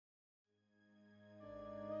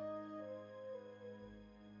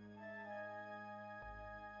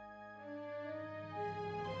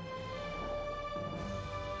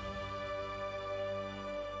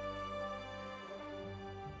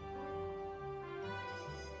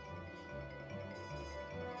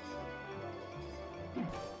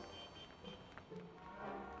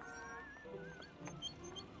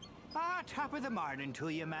top of the morning to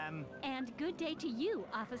you, ma'am. And good day to you,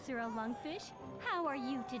 Officer Lungfish. How are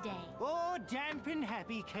you today? Oh, damp and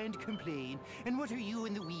happy, can't complain. And what are you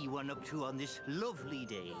and the wee one up to on this lovely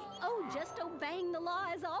day? Oh, just obeying the law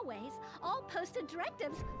as always. All posted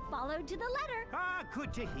directives followed to the letter. Ah,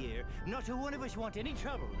 good to hear. Not a one of us want any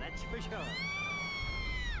trouble, that's for sure.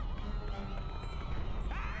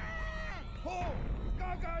 Ah! Oh,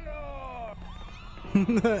 Gagalore!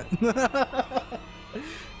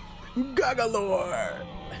 Gagalore!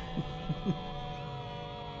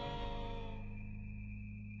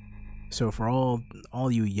 So for all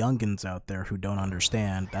you youngins out there who don't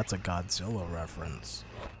understand, that's a Godzilla reference.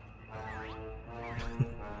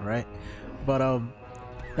 Right? But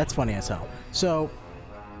that's funny as hell. So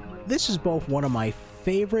this is both one of my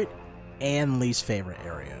favorite and least favorite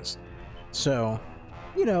areas. So,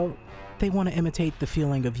 you know, they want to imitate the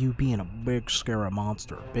feeling of you being a big scary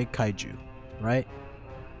monster, big kaiju, right?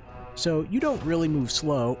 So you don't really move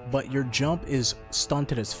slow, but your jump is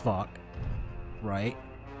stunted as fuck, right?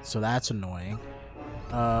 So that's annoying.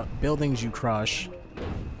 Buildings you crush,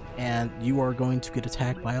 and you are going to get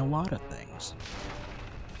attacked by a lot of things.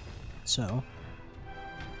 So,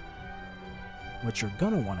 what you're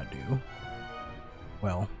gonna want to do,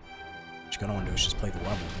 well, what you're gonna want to do is just play the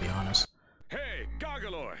level, to be honest. Hey,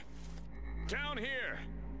 Gagalore! Down here!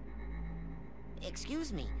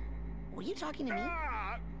 Excuse me, were you talking to me?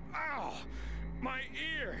 Ah! Ow! My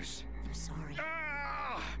ears! I'm sorry.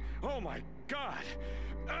 Ah! Oh my god!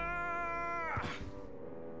 Ah!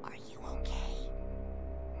 Are you okay?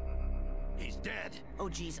 He's dead. Oh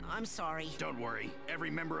geez, I'm sorry. Don't worry. Every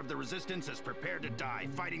member of the Resistance is prepared to die,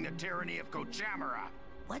 fighting the tyranny of Kochamara.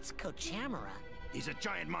 What's Kochamara? He's a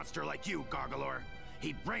giant monster like you, Gagalore.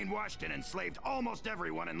 He brainwashed and enslaved almost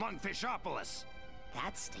everyone in Lungfishopolis.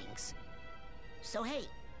 That stinks. So hey,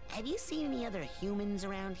 have you seen any other humans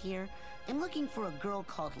around here? I'm looking for a girl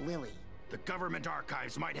called Lily. The government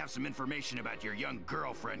archives might have some information about your young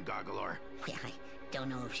girlfriend, Gagalore. Well, I don't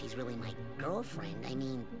know if she's really my girlfriend. I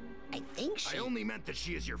mean, I think she... I only meant that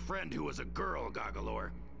she is your friend who was a girl,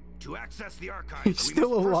 Gagalore. To access the archives, He's we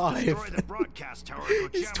still must alive. first destroy the broadcast tower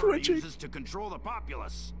Kochamara uses to control the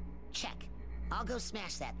populace. Check. I'll go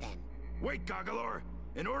smash that then. Wait, Gagalore.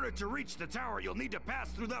 In order to reach the tower, you'll need to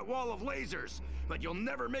pass through that wall of lasers. But you'll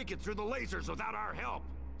never make it through the lasers without our help.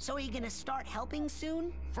 So are you gonna start helping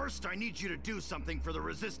soon? First, I need you to do something for the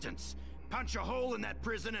Resistance. Punch a hole in that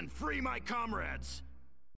prison and free my comrades.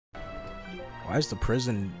 Why is the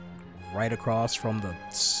prison right across from the...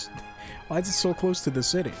 Why is it so close to the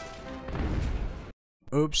city?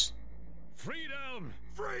 Oops. Freedom!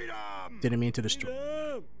 Freedom! Didn't mean to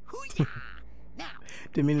destroy... Now,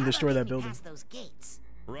 Didn't mean to how destroy about that getting building. past those gates?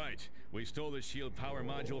 Right. We stole the shield power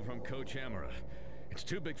module from Kochamara. It's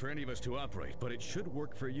too big for any of us to operate, but it should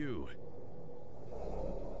work for you.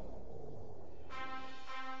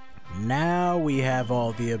 Now we have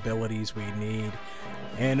all the abilities we need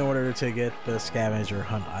in order to get the scavenger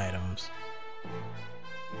hunt items.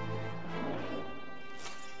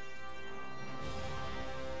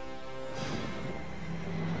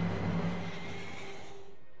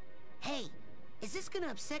 Hey, is this gonna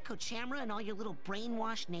upset Kochamara and all your little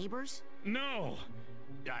brainwashed neighbors? No!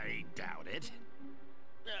 I doubt it.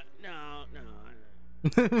 No.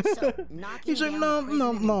 He's So, knocking like, down no, the prison no,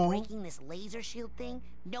 and no. breaking this laser shield thing,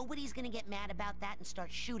 nobody's gonna get mad about that and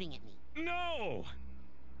start shooting at me. No!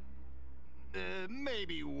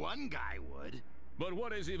 Maybe one guy would. But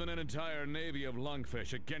what is even an entire navy of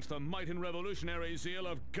lungfish against the might and revolutionary zeal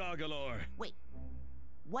of Gagalore? Wait,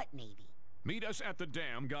 what navy? Meet us at the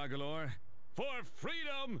dam, Gagalore. For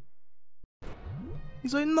freedom!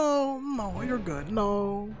 He's like, no, you're good.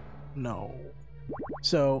 No.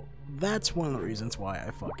 So, that's one of the reasons why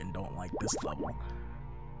I fucking don't like this level.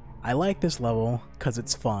 I like this level because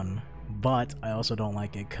it's fun, but I also don't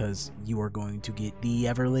like it because you are going to get the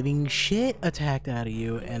ever-living shit attacked out of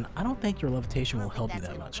you, and I don't think your levitation will help you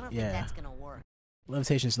that much. Yeah.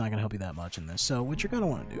 Levitation is not going to help you that much in this, so what you're going to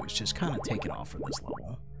want to do is just kind of take it off for this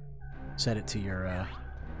level. Set it to your,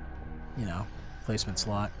 you know, placement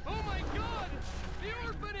slot. Oh my god! The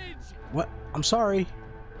orphanage! What? I'm sorry.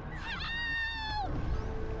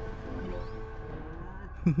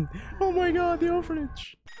 Oh my god, the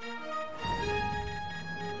orphanage!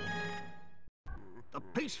 The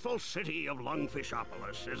peaceful city of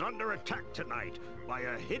Lungfishopolis is under attack tonight by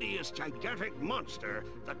a hideous, gigantic monster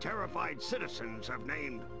the terrified citizens have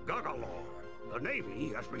named Gagalore. The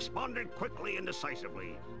Navy has responded quickly and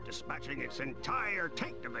decisively, dispatching its entire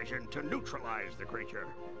tank division to neutralize the creature.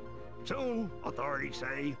 Soon, authorities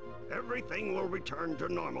say, everything will return to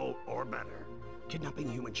normal or better. Kidnapping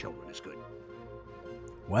human children is good.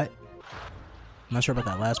 What? I'm not sure about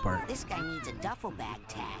that last part. This guy needs a duffel bag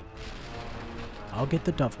tag. I'll get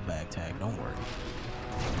the duffel bag tag, don't worry.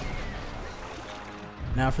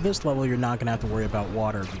 Now for this level, you're not gonna have to worry about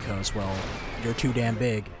water because, well, you're too damn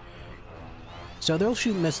big. So they'll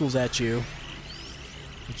shoot missiles at you.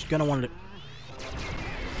 But you're gonna want to...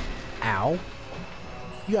 Ow.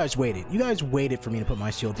 You guys waited. You guys waited for me to put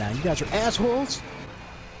my shield down. You guys are assholes!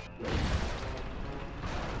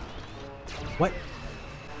 What?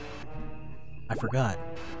 I forgot.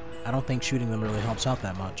 I don't think shooting them really helps out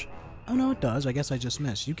that much. Oh no, it does. I guess I just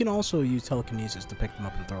missed. You can also use telekinesis to pick them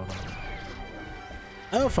up and throw them.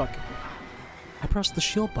 Oh fuck. I pressed the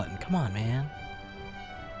shield button. Come on, man.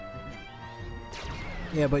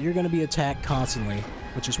 Yeah, but you're gonna be attacked constantly,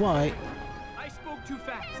 which is why... I spoke too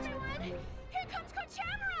fast. Everyone, here comes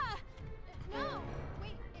Kochamara! No,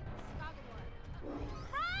 wait, it's Skagawar.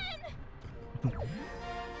 Run!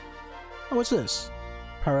 Oh, what's this?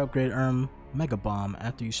 Power upgrade Mega Bomb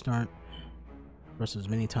after you start. Press as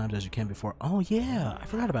many times as you can before. Oh yeah, I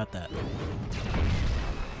forgot about that.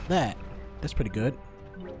 That's pretty good.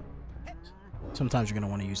 Sometimes you're gonna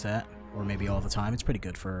want to use that, or maybe all the time. It's pretty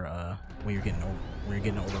good for when you're getting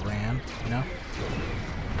overran, you know.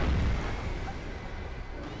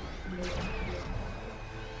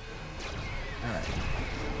 All right.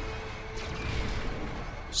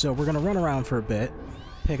 So we're gonna run around for a bit,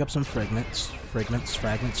 pick up some fragments. Frigger.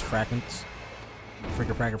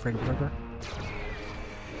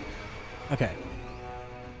 Okay.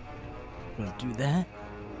 I'm gonna do that.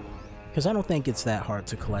 Because I don't think it's that hard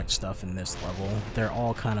to collect stuff in this level. They're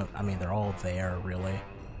all kind of, I mean, they're all there, really.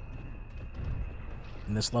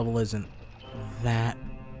 And this level isn't that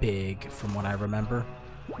big, from what I remember.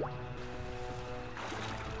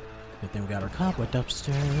 Good thing we got our cobweb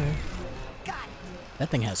dumpster. That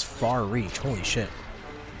thing has far reach, holy shit.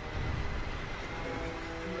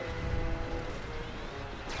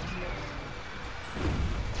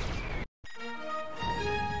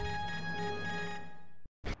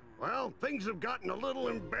 Well, things have gotten a little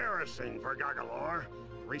embarrassing for Gagalor.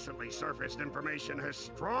 Recently surfaced information has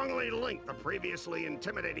strongly linked the previously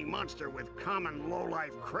intimidating monster with common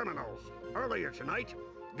low-life criminals. Earlier tonight,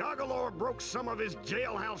 Gagalor broke some of his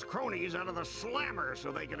jailhouse cronies out of the slammer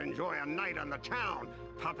so they could enjoy a night on the town,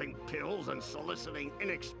 popping pills and soliciting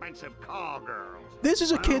inexpensive call girls. This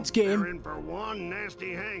is a kid's game. They're in for one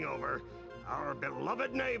nasty hangover. Our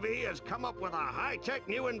beloved Navy has come up with a high-tech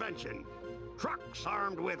new invention. Trucks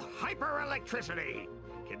armed with hyper-electricity.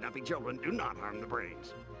 Kidnapping children do not harm the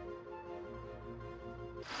brains.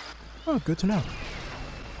 Oh, good to know.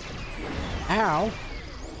 Ow.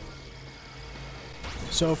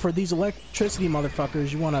 So for these electricity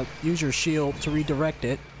motherfuckers, you want to use your shield to redirect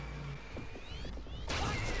it.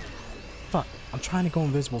 Fuck. I'm trying to go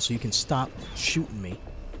invisible so you can stop shooting me.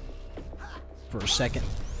 For a second.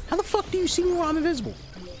 How the fuck do you see me while I'm invisible?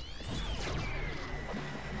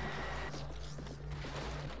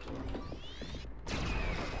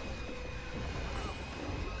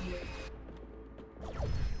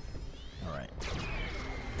 Alright.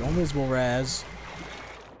 Go invisible, Raz.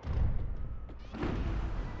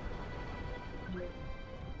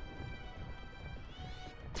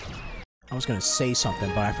 I was gonna say something,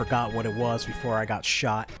 but I forgot what it was before I got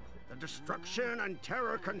shot. The destruction and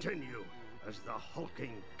terror continue as the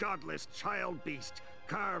hulking, godless child beast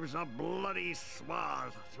carves a bloody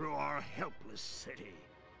swath through our helpless city.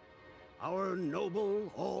 Our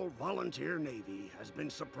noble, all-volunteer Navy has been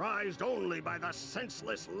surprised only by the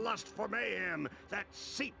senseless lust for mayhem that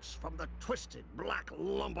seeps from the twisted black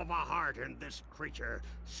lump of a heart in this creature,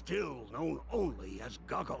 still known only as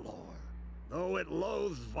Gagalor. Though it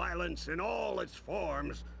loathes violence in all its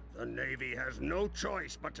forms, the Navy has no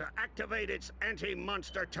choice but to activate its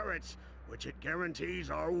anti-monster turrets, which it guarantees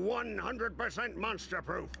are 100%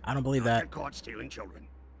 monster-proof. I don't believe that. Get caught stealing children.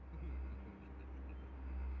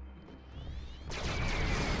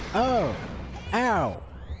 Oh! Ow!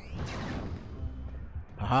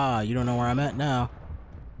 Aha, you don't know where I'm at now.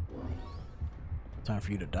 Time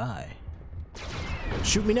for you to die.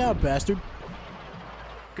 Shoot me now, bastard!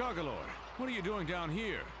 Gagalor, what are you doing down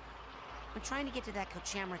here? I'm trying to get to that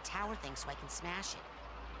Kochamara tower thing so I can smash it.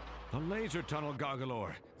 The laser tunnel,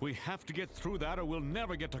 Gagalor. We have to get through that or we'll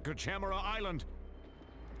never get to Kochamara Island.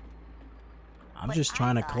 I'm But just I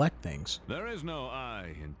trying to thought- collect things. There is no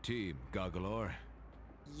I in Team Gagalor.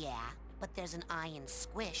 Yeah, but there's an eye in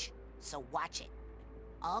Squish, so watch it.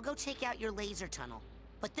 I'll go take out your laser tunnel,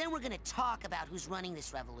 but then we're gonna talk about who's running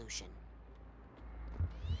this revolution.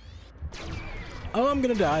 Oh, I'm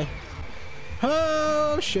gonna die.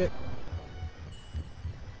 Oh, shit.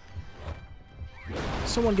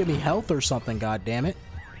 Someone give me health or something, goddammit.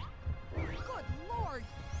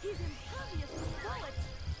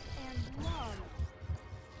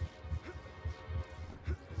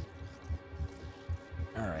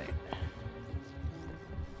 Alright.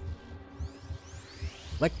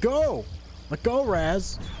 Let go! Let go,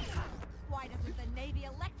 Raz! Why doesn't the Navy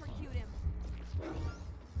electrocute him?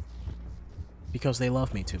 Because they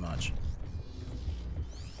love me too much.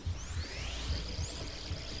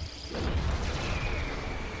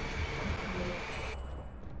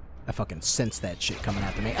 I fucking sense that shit coming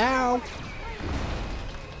after me. Ow!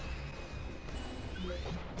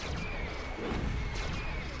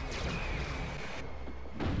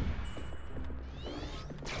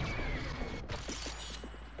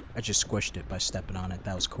 I just squished it by stepping on it.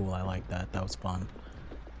 That was cool. I like that. That was fun.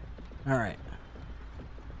 Alright.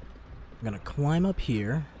 I'm gonna climb up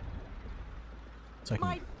here. So I can...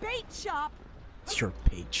 My bait shop! It's your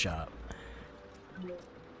bait shop. I'm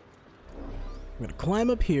gonna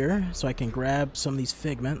climb up here so I can grab some of these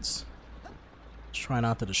figments. Just try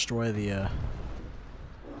not to destroy the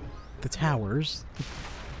towers.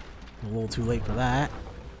 A little too late for that.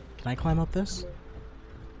 Can I climb up this?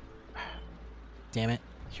 Damn it.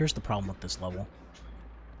 Here's the problem with this level.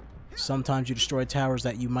 Sometimes you destroy towers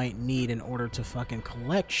that you might need in order to fucking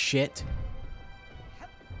collect shit.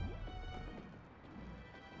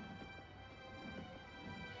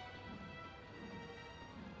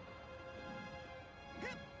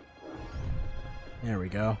 There we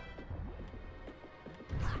go.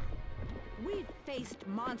 We've faced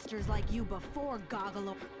monsters like you before,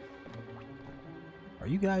 Goggle. Are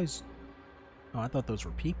you guys... Oh, I thought those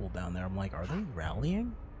were people down there. I'm like, are they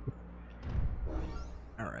rallying?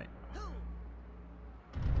 Alright.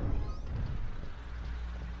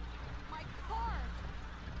 My car!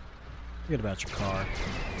 Forget about your car.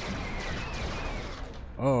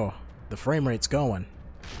 Oh, the frame rate's going.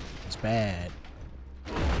 It's bad.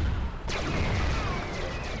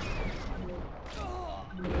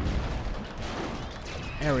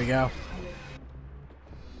 There we go.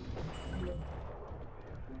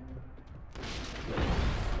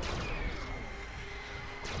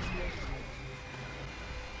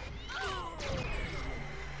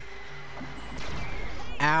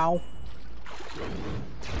 Ow.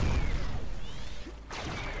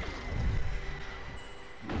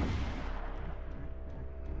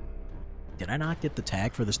 Did I not get the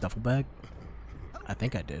tag for this duffel bag? I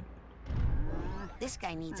think I did. This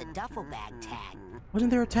guy needs a duffel bag tag.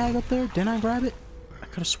 Wasn't there a tag up there? Didn't I grab it? I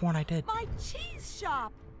could have sworn I did. My cheese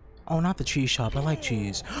shop! Oh, not the cheese shop. I like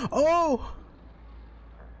cheese. Oh!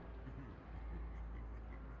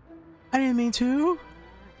 I didn't mean to.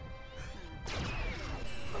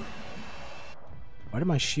 Why did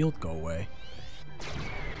my shield go away?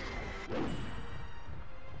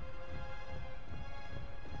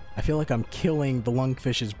 I feel like I'm killing the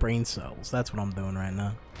lungfish's brain cells. That's what I'm doing right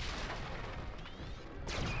now.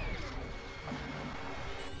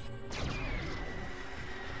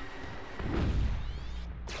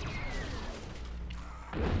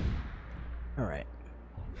 Alright.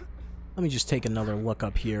 Let me just take another look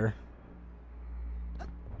up here.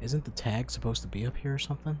 Isn't the tag supposed to be up here or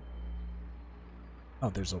something? Oh,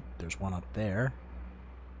 there's one up there.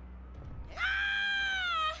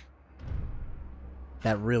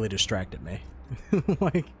 That really distracted me.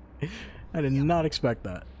 Like, I did not expect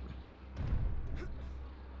that.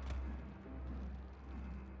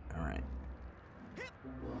 Alright.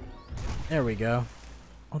 There we go.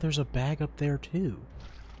 Oh, there's a bag up there too.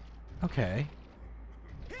 Okay.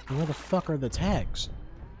 And where the fuck are the tags?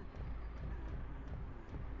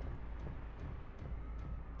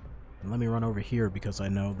 And let me run over here because I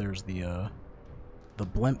know there's the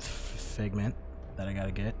blimp figment that I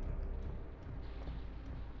gotta get.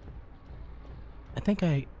 I think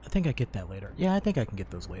I get that later. Yeah, I think I can get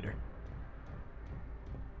those later.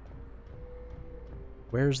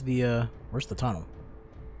 Where's the tunnel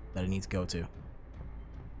that I need to go to?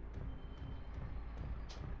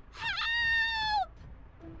 Help!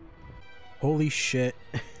 Holy shit.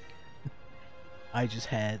 I just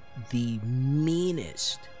had the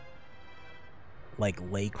meanest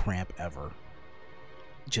leg cramp ever.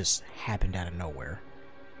 Just happened out of nowhere.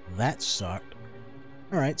 That sucked.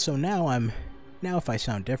 Alright, so now if I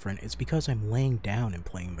sound different, it's because I'm laying down and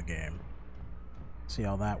playing the game. See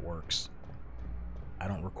how that works. I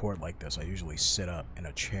don't record like this. I usually sit up in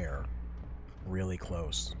a chair really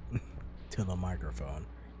close to the microphone.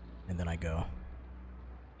 And then I go,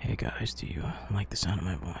 hey guys, do you like the sound of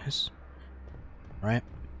my voice? Right?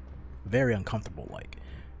 Very uncomfortable like.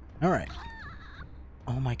 Alright.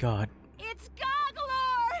 Oh my god. It's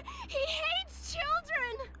Gogglor! He hates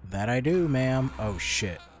children! That I do, ma'am. Oh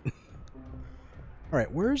shit.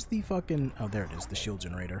 Alright, where's the fucking... Oh, there it is, the shield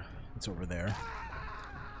generator. It's over there.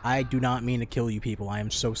 I do not mean to kill you people. I am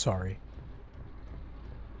so sorry.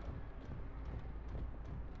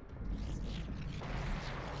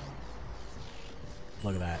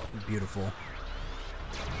 Look at that. Beautiful.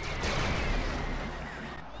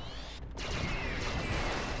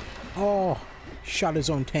 Oh, shot his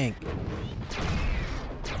own tank.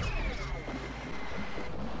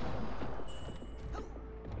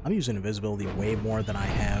 I'm using invisibility way more than I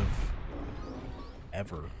have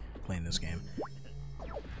ever playing this game.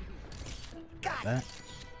 Got that.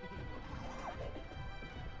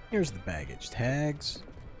 Here's the baggage tags.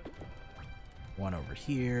 One over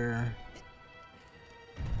here.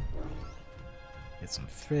 Get some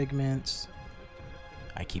figments.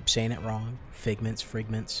 I keep saying it wrong. Figments,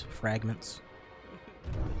 fragments, fragments.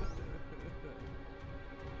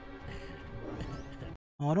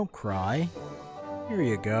 Oh, don't cry. Here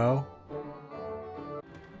you go.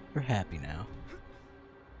 You're happy now.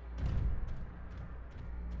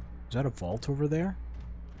 Is that a vault over there?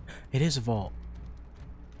 It is a vault.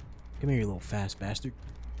 Come here, you little fast bastard.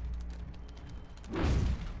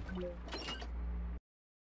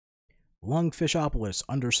 Lungfishopolis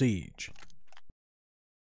under siege.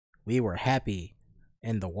 We were happy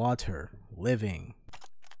in the water, living.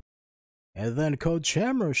 And then Coach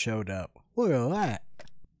Hammer showed up. Look at that.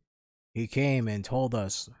 He came and told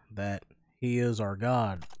us that he is our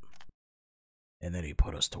god. And then he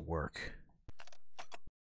put us to work.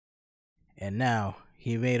 And now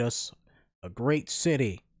he made us a great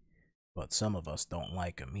city. But some of us don't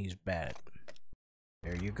like him. He's bad.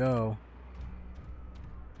 There you go.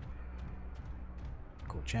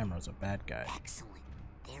 Coach Hammer's a bad guy. Excellent.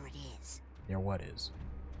 There it is. There what is?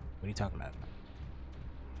 What are you talking about?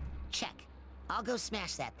 Check. I'll go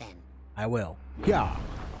smash that then. I will. Yeah.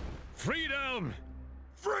 Freedom!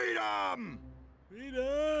 Freedom!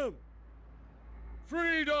 Freedom!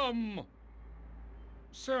 Freedom!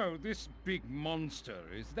 So, this big monster,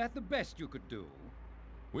 is that the best you could do?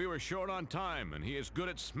 We were short on time, and he is good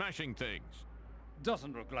at smashing things.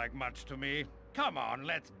 Doesn't look like much to me. Come on,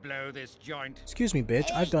 let's blow this joint. Excuse me, bitch.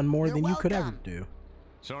 Hey, I've done more you're than you could ever welcome. do.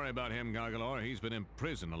 Sorry about him, Gargalor. He's been in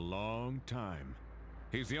prison a long time.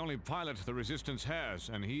 He's the only pilot the Resistance has,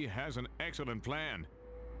 and he has an excellent plan.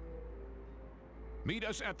 Meet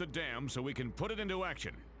us at the dam so we can put it into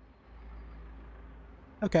action.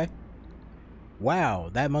 Okay.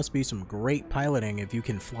 Wow, that must be some great piloting if you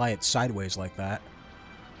can fly it sideways like that.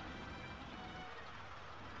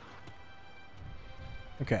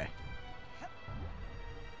 Okay.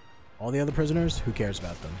 All the other prisoners, who cares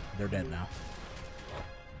about them? They're dead now.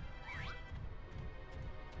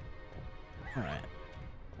 Alright.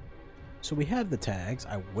 So we have the tags.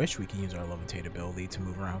 I wish we could use our levitate ability to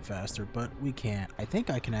move around faster, but we can't. I think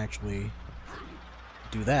I can actually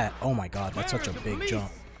do that. Oh my god, that's such a big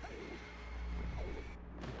jump.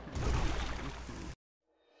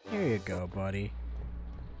 Here you go, buddy.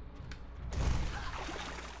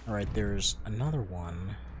 Alright, there's another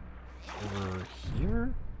one over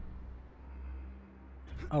here.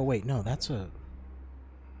 Oh wait, no, that's a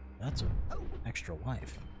extra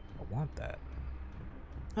life. I want that.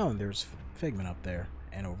 Oh, and there's Figment up there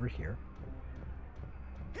and over here.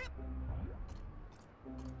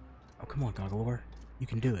 Oh, come on, Goggalor. You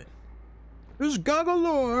can do it. There's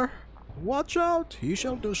Goggalor! Watch out! He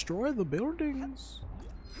shall destroy the buildings.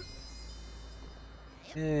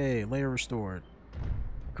 Hey, layer restored.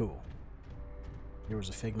 Cool. There was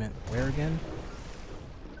a Figment. Where again?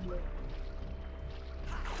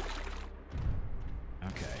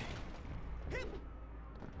 Okay.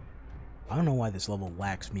 I don't know why this level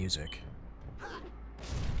lacks music.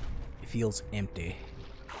 It feels empty.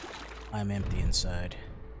 I'm empty inside.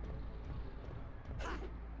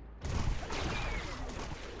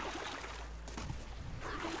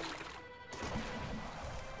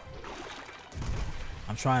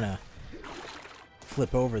 I'm trying to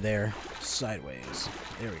flip over there sideways.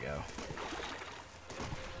 There we go.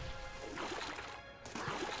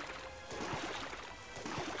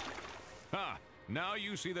 Ha! Now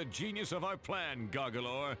you see the genius of our plan,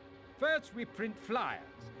 Gargalor. First we print flyers,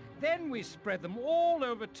 then we spread them all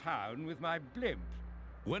over town with my blimp.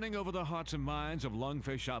 Winning over the hearts and minds of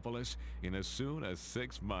Lungfishopolis in as soon as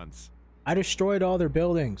 6 months. I destroyed all their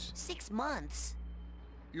buildings. 6 months?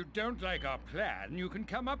 You don't like our plan, you can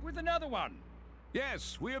come up with another one.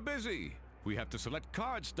 Yes, we are busy. We have to select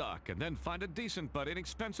card stock and then find a decent but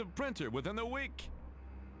inexpensive printer within the week.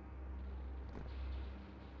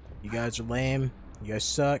 You guys are lame. You guys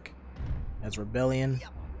suck. That's rebellion.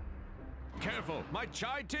 Careful, my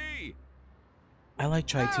chai tea! I like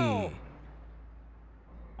chai Ow! tea.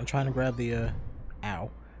 I'm trying to grab the, ow.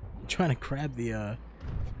 I'm trying to grab the,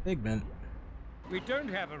 Figment. We don't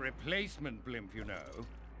have a replacement blimp, you know.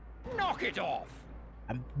 Knock it off!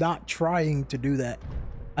 I'm not trying to do that.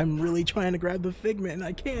 I'm really trying to grab the Figment and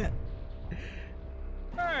I can't.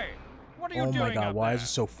 What are you Oh doing my god, up why there? is it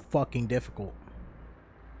so fucking difficult?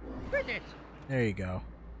 Quit it! There you go.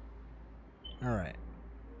 Alright.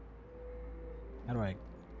 How do I...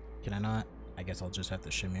 Can I not? I guess I'll just have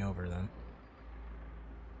to shimmy over then.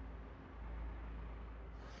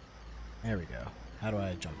 There we go. How do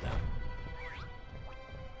I jump down?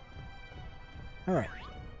 Alright.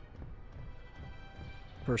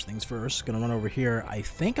 First things first, gonna run over here. I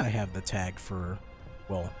think I have the tag for...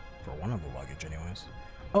 Well, for one of the luggage anyways.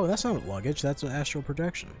 Oh, that's not luggage, that's an astral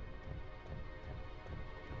projection.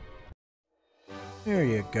 There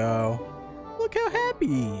you go. Look how happy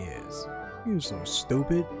he is. You're so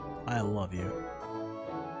stupid. I love you.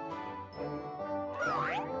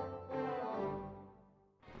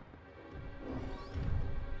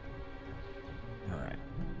 Alright.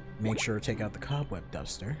 Make sure to take out the cobweb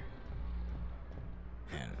duster.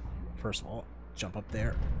 And first of all, jump up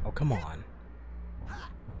there. Oh, come on.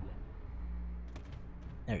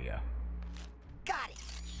 There you go. Got it.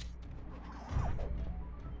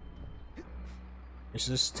 Is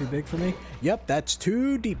this too big for me? Yep, that's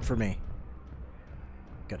too deep for me.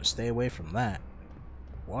 Gotta stay away from that.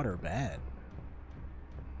 Water bad.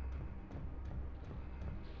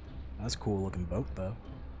 That's a cool looking boat though.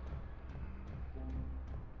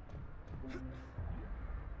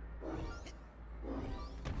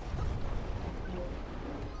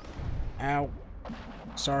 Ow.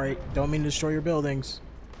 Sorry, don't mean to destroy your buildings.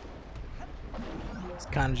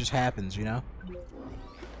 It kind of just happens, you know?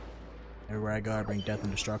 Everywhere I go, I bring death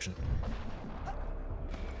and destruction.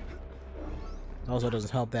 It also doesn't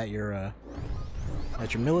help that your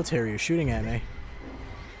military is shooting at me.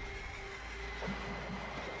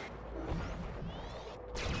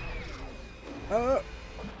 You're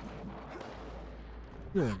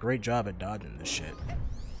doing a great job at dodging this shit.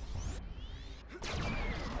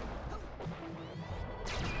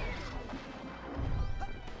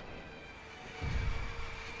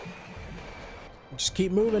 Just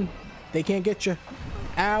keep moving. They can't get you.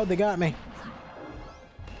 Ow, they got me.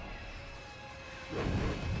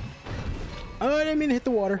 Oh, I didn't mean to hit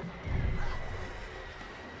the water.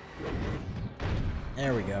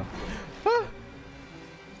 There we go. Ah!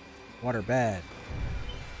 Water bad.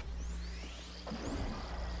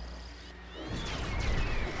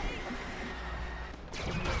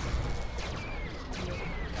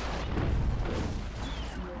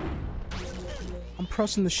 I'm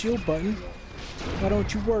pressing the shield button. Why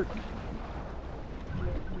don't you work?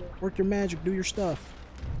 Work your magic, do your stuff.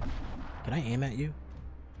 Can I aim at you?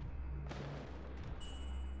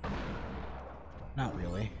 Not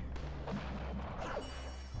really.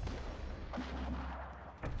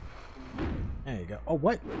 There you go. Oh,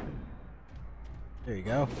 what? There you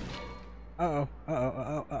go. Uh-oh. Uh-oh.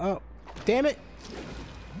 Uh-oh. Uh-oh. Damn it!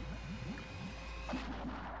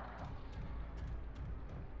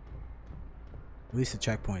 At least the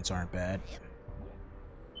checkpoints aren't bad.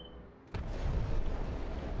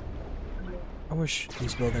 I wish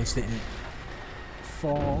these buildings didn't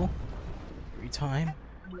fall every time.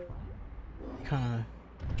 Kinda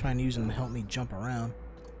trying to use them to help me jump around.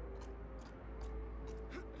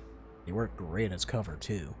 They work great as cover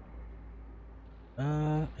too.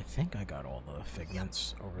 I think I got all the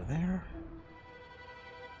figments over there.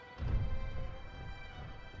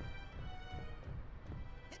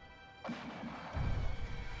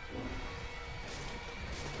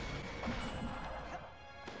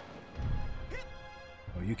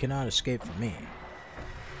 Oh, you cannot escape from me.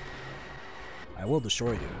 I will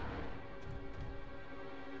destroy you.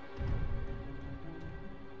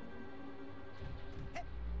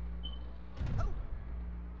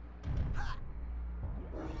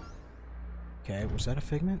 Okay, was that a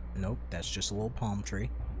figment? Nope, that's just a little palm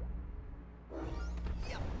tree.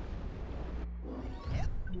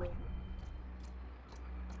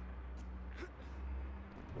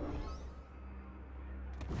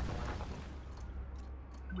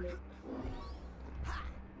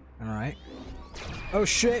 Alright. Oh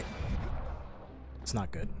shit! It's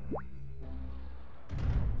not good.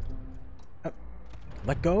 Oh,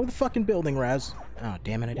 let go of the fucking building, Raz. Oh,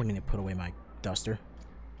 damn it, I didn't mean to put away my duster.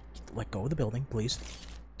 Let go of the building, please.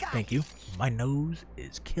 Thank you. My nose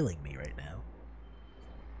is killing me right now.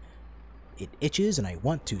 It itches and I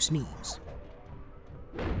want to sneeze.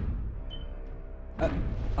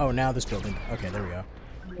 Oh, now this building. Okay, there we go.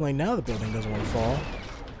 Like, now the building doesn't want to fall.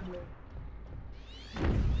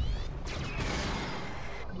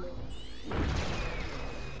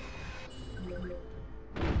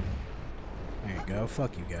 There you go.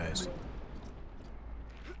 Fuck you guys.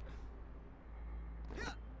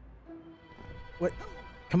 What?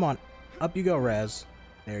 Come on. Up you go, Raz.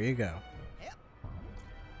 There you go.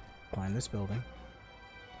 Climb this building.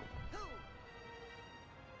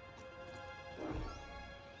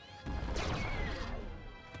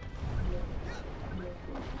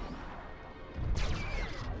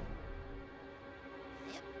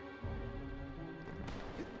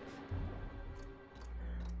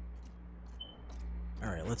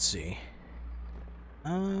 let's see.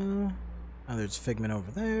 Oh, there's a Figment over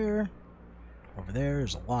there. Over there,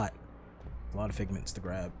 there's a lot of Figments to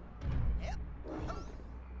grab.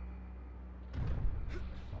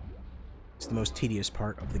 It's the most tedious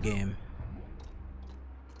part of the game.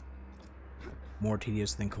 More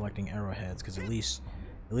tedious than collecting arrowheads, because at least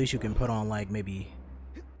you can put on like maybe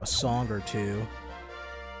a song or two.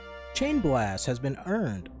 Chain Blast has been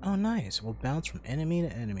earned. Oh, nice. Will bounce from enemy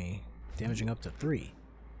to enemy, damaging up to 3.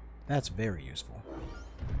 That's very useful.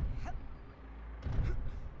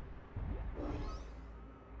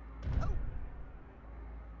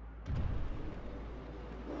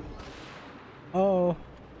 Oh,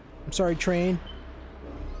 I'm sorry, train.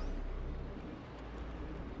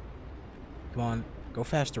 Come on, go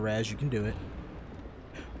faster, Raz. You can do it.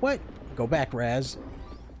 What? Go back, Raz.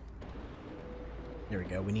 There we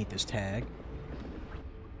go. We need this tag.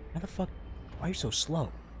 How the fuck? Why are you so slow?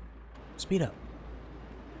 Speed up.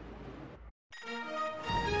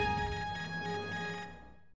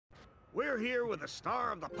 We're here with the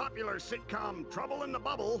star of the popular sitcom Trouble in the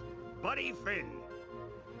Bubble, Buddy Finn.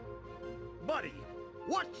 Buddy,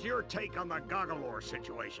 what's your take on the Goggalore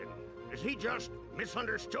situation? Is he just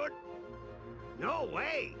misunderstood? No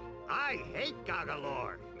way! I hate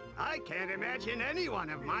Goggalore. I can't imagine any one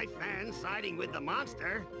of my fans siding with the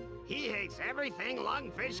monster. He hates everything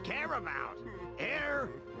lungfish care about. Air,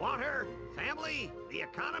 water, family, the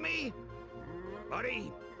economy.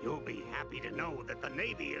 Buddy, you'll be happy to know that the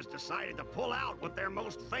Navy has decided to pull out what they're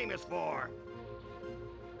most famous for.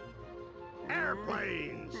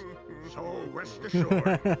 Airplanes! So rest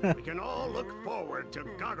assured, we can all look forward to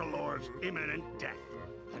Goggalore's imminent death.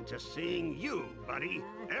 And to seeing you, buddy,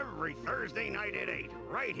 every Thursday night at 8,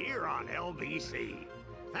 right here on LBC.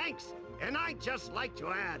 Thanks, and I'd just like to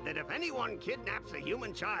add that if anyone kidnaps a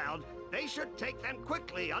human child, they should take them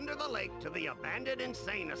quickly under the lake to the abandoned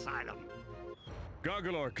insane asylum.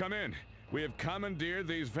 Goggalore, come in. We have commandeered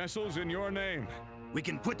these vessels in your name. We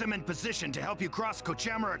can put them in position to help you cross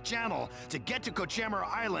Kochamara Channel to get to Kochamara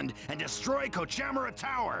Island and destroy Kochamara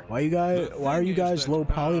Tower. Why are you guys low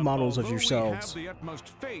poly models of yourselves? We have the utmost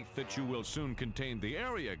faith that you will soon contain the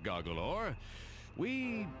area, Goggalore.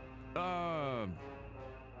 We,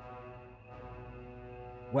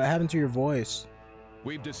 What happened to your voice?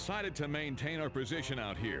 We've decided to maintain our position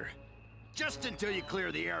out here. Just until you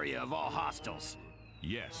clear the area of all hostiles.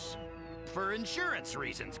 Yes. For insurance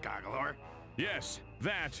reasons, Goggalore. Yes,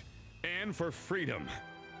 that, and for freedom.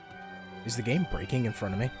 Is the game breaking in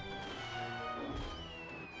front of me?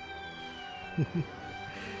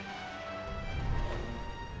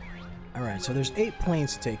 Alright, so there's 8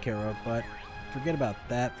 planes to take care of, but forget about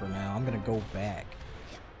that for now. I'm gonna go back.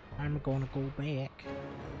 And we're gonna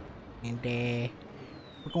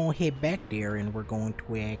head back there and we're going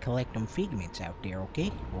to collect them Figments out there,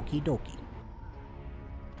 okay? Okie dokie.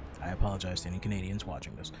 I apologize to any Canadians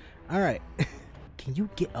watching this. Alright. Can you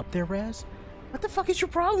get up there, Raz? What the fuck is your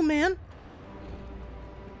problem, man?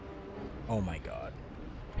 Oh my god.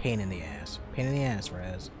 Pain in the ass. Pain in the ass,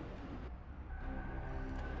 Raz.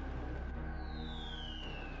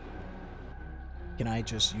 Can I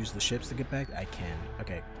just use the ships to get back? I can.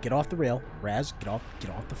 Okay, get off the rail. Raz, get off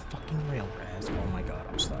the fucking rail, Raz. Oh my god,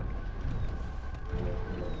 I'm stuck.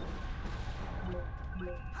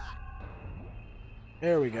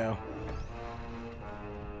 There we go.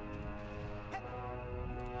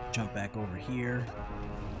 Jump back over here.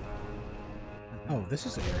 Oh, this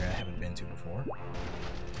is an area I haven't been to before.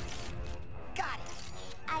 Got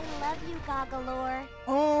it! I love you, Goggalore.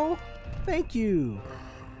 Oh, thank you.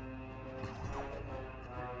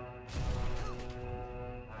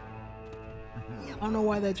 I don't know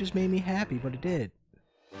why that just made me happy, but it did.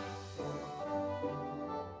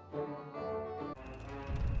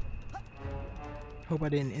 Hope I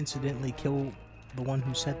didn't incidentally kill the one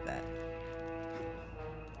who said that.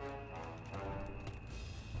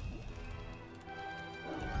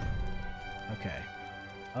 Okay.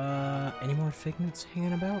 Any more Figments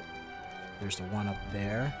hanging about? There's the one up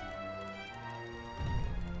there.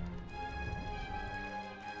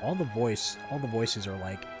 All the voices are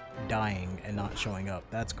like dying and not showing up.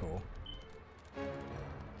 That's cool.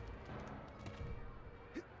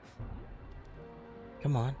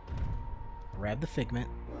 Come on. Grab the Figment.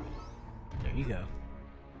 There you go.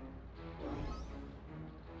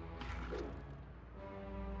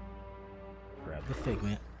 Grab the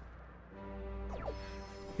Figment.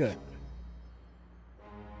 Good.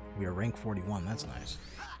 We are rank 41. That's nice.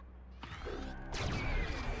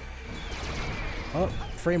 Oh,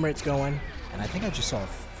 frame rate's going. And I think I just saw a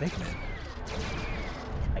Figment.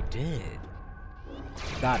 I did.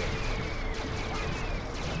 Got it.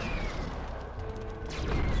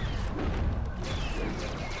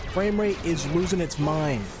 frame rate is losing its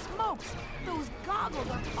mind. Smokes! Those goggles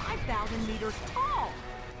are 5,000 meters tall!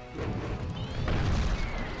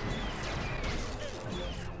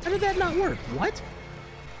 How did that not work? What?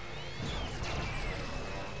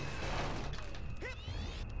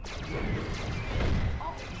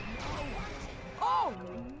 Oh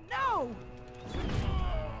no!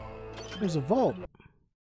 There's a vault.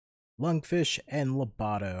 Lungfish and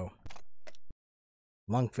Lobato.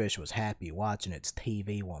 Lungfish was happy watching its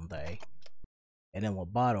TV one day, and then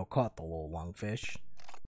Lobato caught the little lungfish.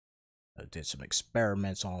 Did some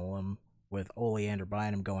experiments on him with Oleander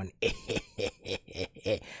behind him going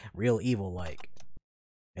real evil like.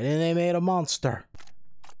 And then they made a monster.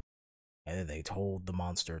 And then they told the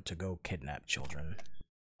monster to go kidnap children.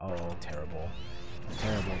 Oh, terrible.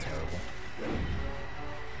 Terrible, terrible.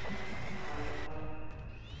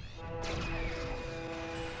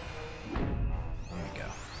 There we go.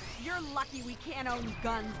 You're lucky we can't own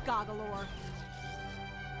guns, Goggalore.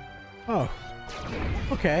 Oh.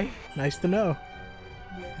 Okay. Nice to know.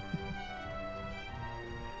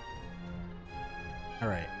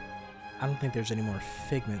 Alright. I don't think there's any more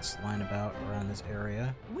figments lying about around this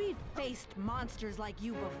area. We've faced monsters like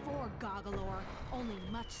you before, Goggalore, only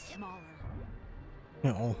much smaller.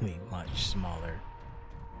 Only much smaller.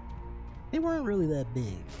 They weren't really that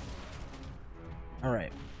big.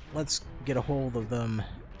 Alright, let's get a hold of them.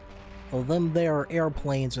 Well, them there are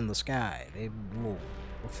airplanes in the sky. They will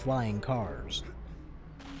flying cars.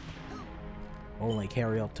 Only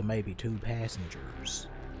carry up to maybe 2 passengers.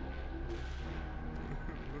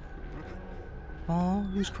 Aw,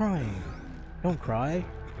 who's crying? Don't cry.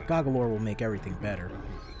 Goggalore will make everything better.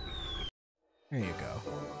 There you go.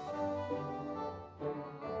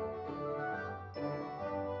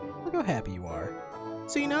 Look how happy you are.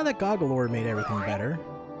 See, now that Goggalore made everything better,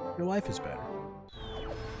 your life is better.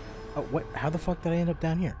 Oh, what? How the fuck did I end up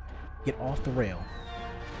down here? Get off the rail.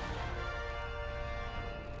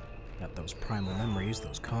 Got those primal memories,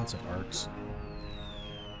 those concept arts.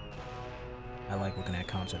 I like looking at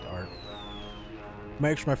concept art.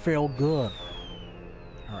 Makes me feel good.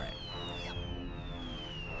 Alright.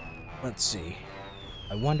 Let's see.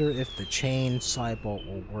 I wonder if the chain side bolt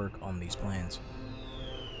will work on these planes.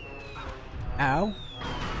 Ow!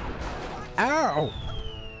 Ow!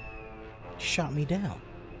 Shot me down.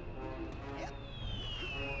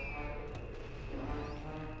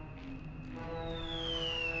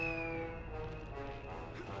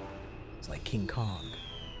 It's like King Kong.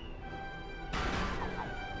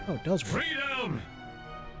 Oh, it does work. Freedom!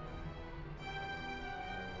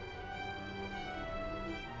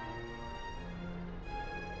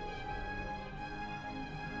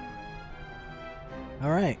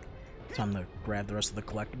 Alright, time to grab the rest of the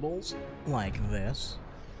collectibles, like this.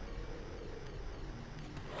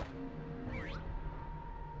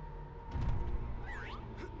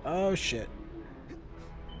 Oh shit.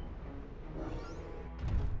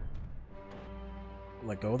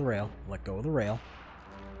 Let go of the rail, let go of the rail.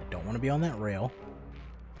 I don't want to be on that rail.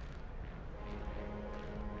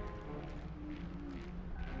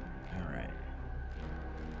 Alright.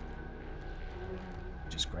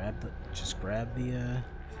 Just grab the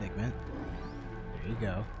figment. There you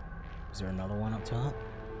go. Is there another one up top?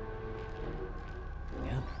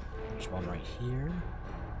 Yeah. There's one right here.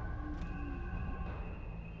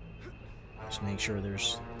 Just make sure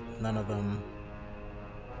there's none of them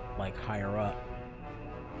like higher up.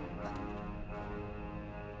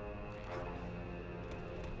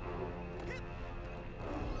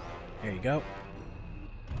 There you go.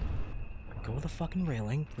 Let go of the fucking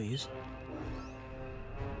railing, please.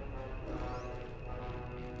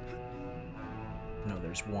 No,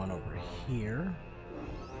 there's one over here.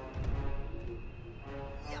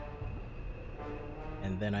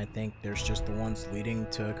 And then I think there's just the ones leading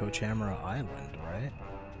to Kochamara Island, right?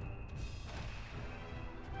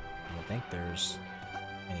 I don't think there's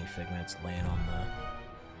any figments laying on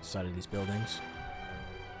the side of these buildings.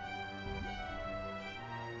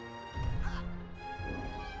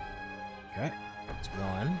 Okay, that's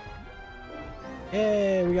one.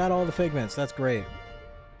 Hey, we got all the figments. That's great.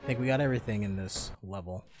 I think we got everything in this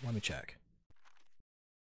level. Let me check.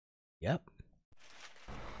 Yep.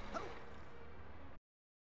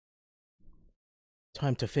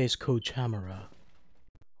 Time to face Kochamara.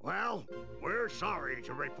 Well, we're sorry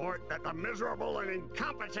to report that the miserable and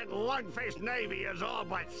incompetent lug-faced Navy is all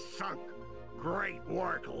but sunk. Great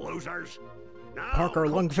work, losers. Now, Parker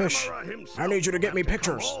Lungfish, I need you to get me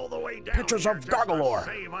pictures. Pictures of Goggalore.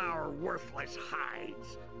 Save our worthless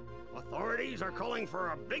hides. Authorities are calling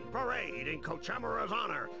for a big parade in Kochamara's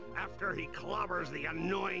honor after he clobbers the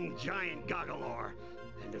annoying giant Goggalore.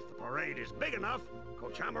 And if the parade is big enough,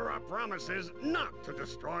 Kochamara promises not to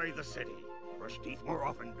destroy the city. Brush teeth more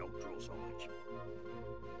often, don't drool so much.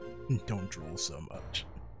 Don't drool so much.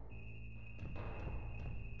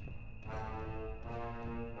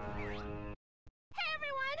 Hey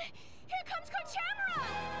everyone! Here comes Kochamara!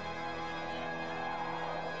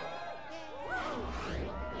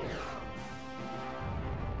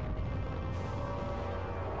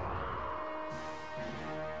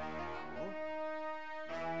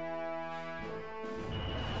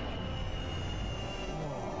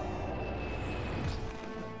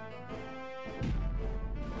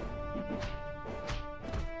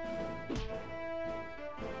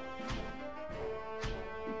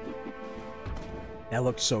 That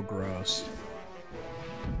looks so gross.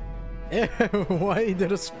 Ew, why he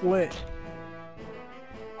did a split?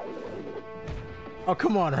 Oh,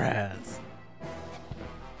 come on, Raz.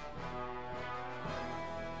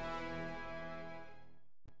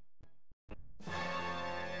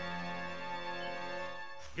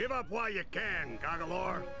 Give up while you can,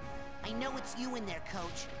 Goggalor. I know it's you in there,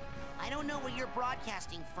 Coach. I don't know where you're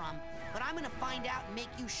broadcasting from, but I'm gonna find out and make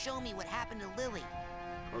you show me what happened to Lily.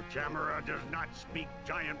 Kochamara does not speak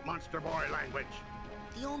giant monster boy language.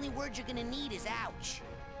 The only word you're gonna need is ouch.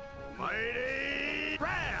 Mighty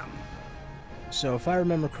Ram! So if I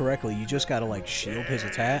remember correctly, you just gotta like shield his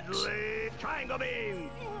attacks. Deadly Triangle Beam!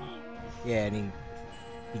 Yeah, and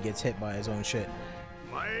he gets hit by his own shit.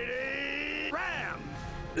 Mighty Ram!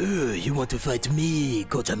 You want to fight me,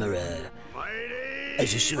 Kochamara? Mighty I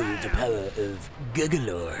shall show you the power of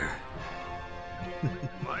Goggalor.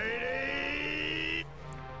 Mighty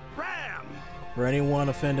Ram! For anyone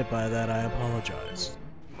offended by that, I apologize.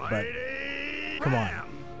 But Mighty come on, Ram!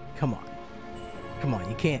 come on, come on!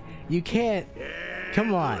 You can't.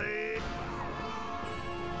 Come on.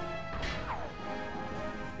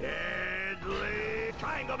 Deadly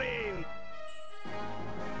Triangle Beam!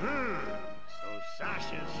 So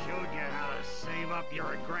Sasha showed you how to save up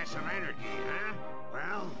your aggressive energy, huh?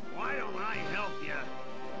 Well, why don't I help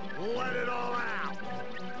you let it all out?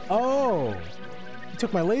 Oh, he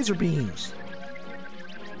took my laser beams.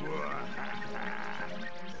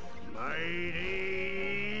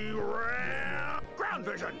 Mighty Ram! Ground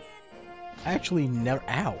vision! Actually, never.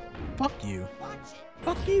 Ow! Fuck you!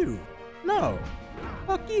 Fuck you! No!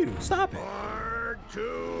 Fuck you! Stop it! Hard to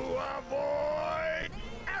avoid!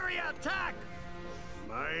 Area attack!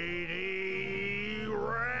 Mighty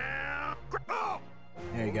Ram! Oh!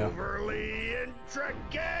 There you go. Overly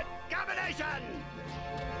intricate combination!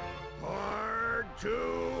 Hard to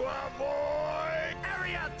avoid!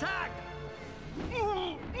 Area attack!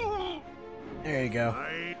 There you go.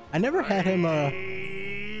 I never had him. I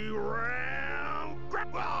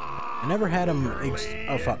never had him.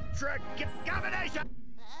 Oh fuck!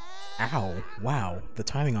 Ow! Wow, the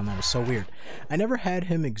timing on that was so weird. I never had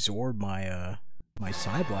him absorb my my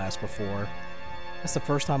Psy Blast before. That's the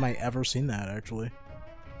first time I ever seen that, actually.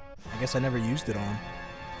 I guess I never used it on.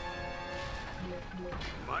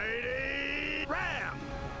 Mighty Ram!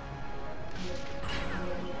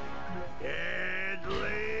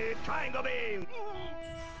 Deadly Triangle Beam!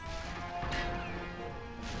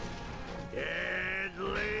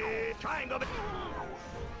 Deadly Triangle Beam!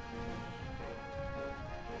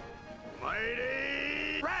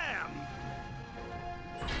 Mighty Ram!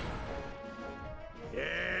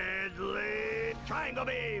 Deadly Triangle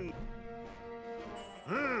Beam!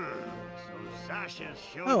 So Sasha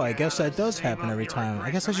showed Oh, I you guess how that to does save happen up every your time.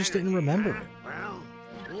 I guess I just aggressive didn't energy, remember. huh?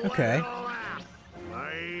 Well, Okay. let it all out.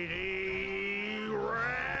 Mighty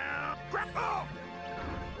Ram! Oh!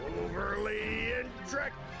 Overly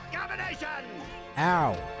intricate combination!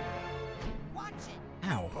 Ow! Watch it.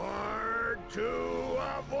 Ow! Hard to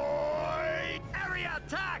avoid! Area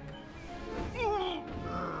attack!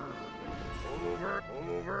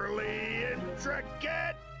 Overly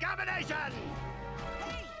intricate combination!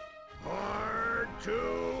 Hard to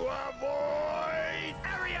avoid!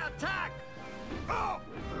 Area attack! Oh!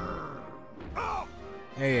 Oh!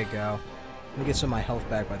 There you go. Let me get some of my health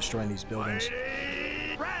back by destroying these buildings.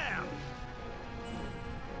 Mighty Ram!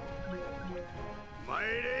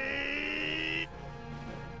 Mighty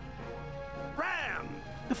Ram!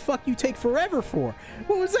 The fuck you take forever for?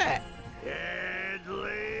 What was that?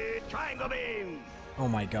 Deadly Triangle Beam! Oh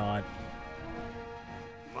my god.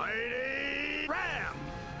 Mighty Ram!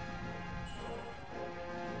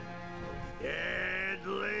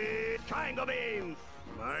 Deadly Triangle Beam!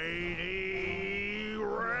 Mighty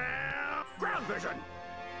Ram! Ground vision!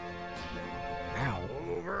 Ow.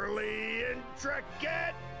 Overly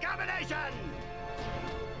intricate combination!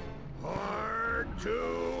 Hard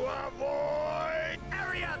to avoid!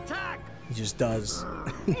 Area attack! He just does.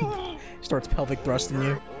 Starts pelvic thrusting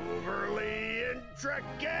you. Overly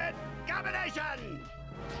intricate combination!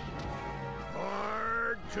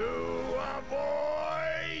 Hard to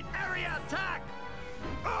avoid! Area attack!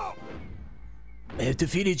 Oh! I have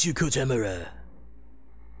defeated you, Kotamura.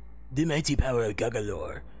 The mighty power of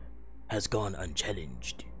Gagalor has gone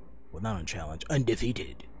unchallenged. Well, not unchallenged,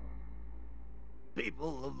 undefeated.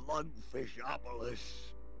 People of Lungfishopolis,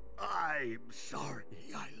 I'm sorry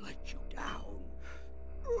I let you down.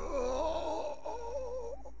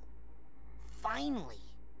 Finally.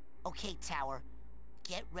 Okay, Tower.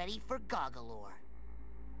 Get ready for Gagalor.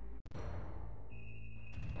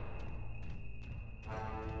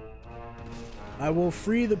 I will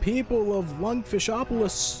free the people of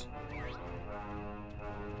Lungfishopolis.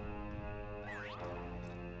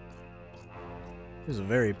 This is a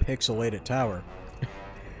very pixelated tower.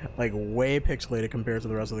 Like, way pixelated compared to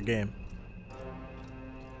the rest of the game.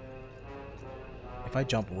 If I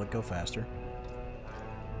jump, will it go faster?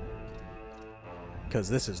 Because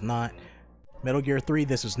this is not... Metal Gear 3,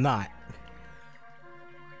 this is not.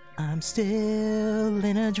 I'm still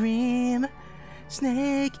in a dream,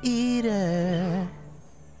 Snake Eater.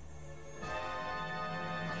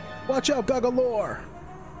 Watch out, Gagalor!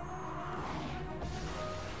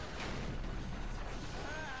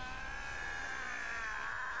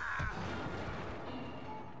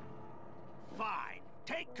 Fine.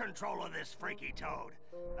 Take control of this freaky toad.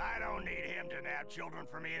 I don't need him to nab children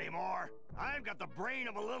for me anymore. I've got the brain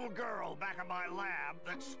of a little girl back in my lab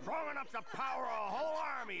that's strong enough to power a whole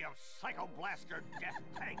army of Psycho-Blaster death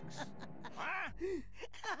tanks. Huh?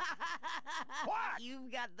 What?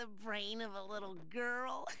 You've got the brain of a little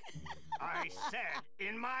girl. I said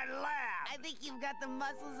in my lab. I think you've got the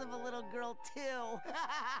muscles of a little girl, too.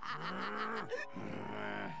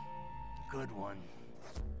 Good one.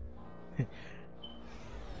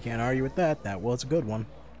 Can't argue with that. That was a good one.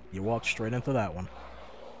 You walked straight into that one.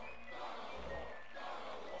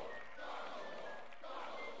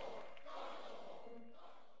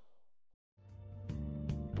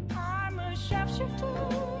 I'm a sharpshooter.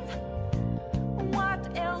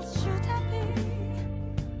 What else should I be?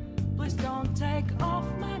 Please don't take all